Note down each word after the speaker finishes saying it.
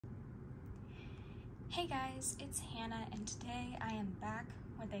Hey guys, it's Hannah, and today I am back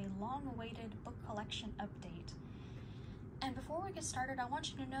with a long-awaited book collection update. And before we get started, I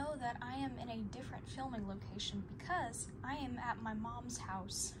want you to know that I am in a different filming location because I am at my mom's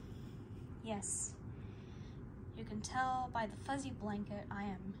house. Yes, you can tell by the fuzzy blanket I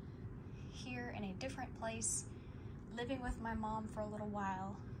am here in a different place, living with my mom for a little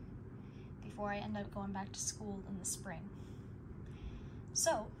while before I end up going back to school in the spring.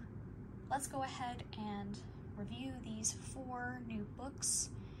 So, let's go ahead and review these 4 new books,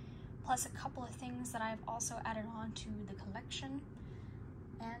 plus a couple of things that I've also added on to the collection.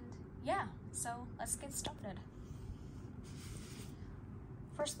 And yeah, so let's get started.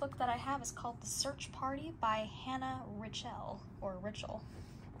 First book that I have is called The Search Party by Hannah Richell, or Richell.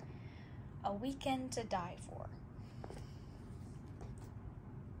 A Weekend to Die For.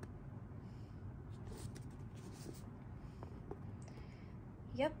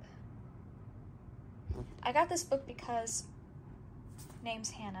 Yep. I got this book because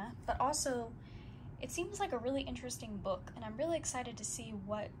name's Hannah, but also it seems like a really interesting book, and I'm really excited to see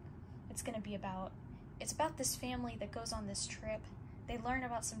what it's going to be about. It's about this family that goes on this trip. They learn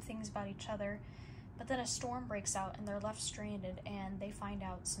about some things about each other, but then a storm breaks out and they're left stranded, and they find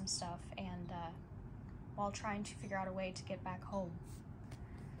out some stuff and while trying to figure out a way to get back home.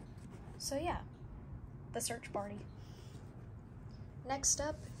 So yeah, The Search Party. Next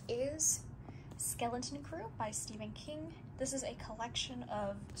up is Skeleton Crew by Stephen King. This is a collection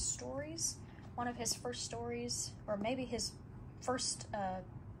of stories, one of his first stories, or maybe his first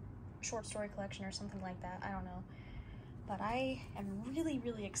short story collection or something like that, I don't know. But I am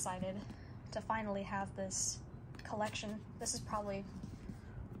really excited to finally have this collection. This is probably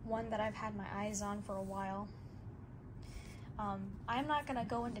one that I've had my eyes on for a while. I'm not going to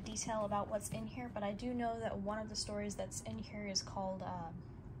go into detail about what's in here, but I do know that one of the stories that's in here is called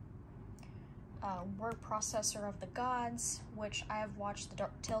Word Processor of the Gods, which I have watched the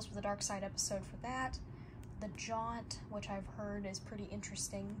Tales from the Dark Side episode for that. The Jaunt, which I've heard is pretty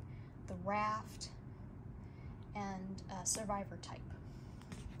interesting. The Raft, and Survivor Type.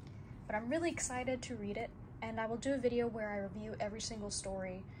 But I'm really excited to read it, and I will do a video where I review every single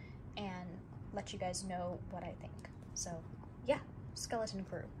story and let you guys know what I think. So yeah, Skeleton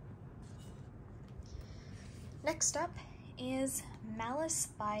Crew. Next up is Malice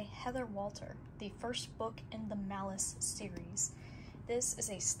by Heather Walter, the first book in the Malice series. This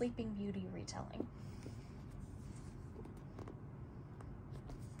is a Sleeping Beauty retelling.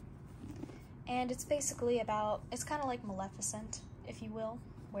 And it's basically about, it's kind of like Maleficent, if you will,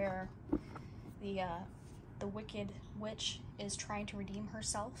 where the wicked witch is trying to redeem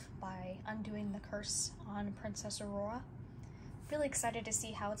herself by undoing the curse on Princess Aurora. Really excited to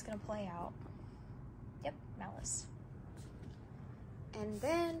see how it's going to play out. Yep, Malice. And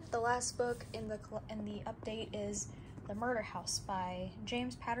then the last book in the update is The Murder House by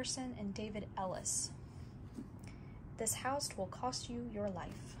James Patterson and David Ellis. This house will cost you your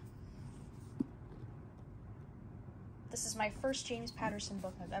life. This is my first James Patterson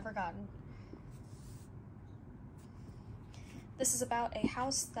book I've ever gotten. This is about a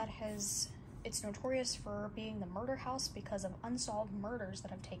house that it's notorious for being the murder house because of unsolved murders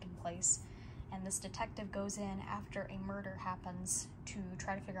that have taken place. And this detective goes in after a murder happens to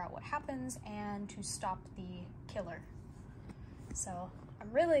try to figure out what happens and to stop the killer. So I'm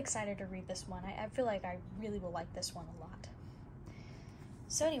really excited to read this one. I feel like I really will like this one a lot.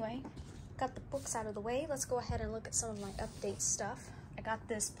 So anyway, got the books out of the way. Let's go ahead and look at some of my update stuff. I got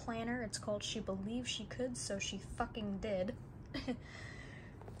this planner. It's called She Believed She Could, So She Fucking Did.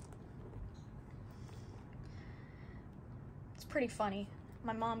 It's pretty funny.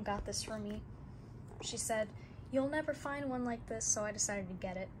 My mom got this for me. She said, "You'll never find one like this," so I decided to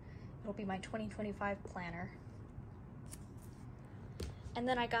get it. It'll be my 2025 planner. And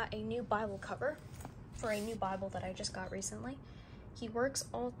then I got a new Bible cover for a new Bible that I just got recently. He works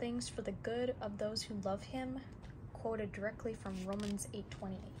all things for the good of those who love him, quoted directly from Romans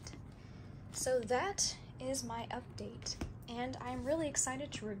 8:28. So that is my update, and I'm really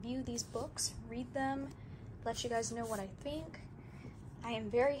excited to review these books, read them, let you guys know what I think. I am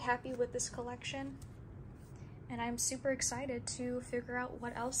very happy with this collection, and I'm super excited to figure out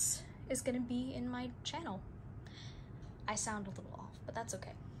what else is going to be in my channel. I sound a little off, but that's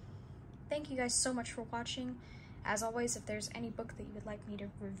okay. Thank you guys so much for watching. As always, if there's any book that you would like me to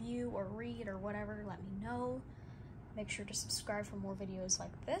review or read or whatever, let me know. Make sure to subscribe for more videos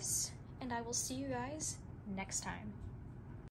like this, and I will see you guys next time.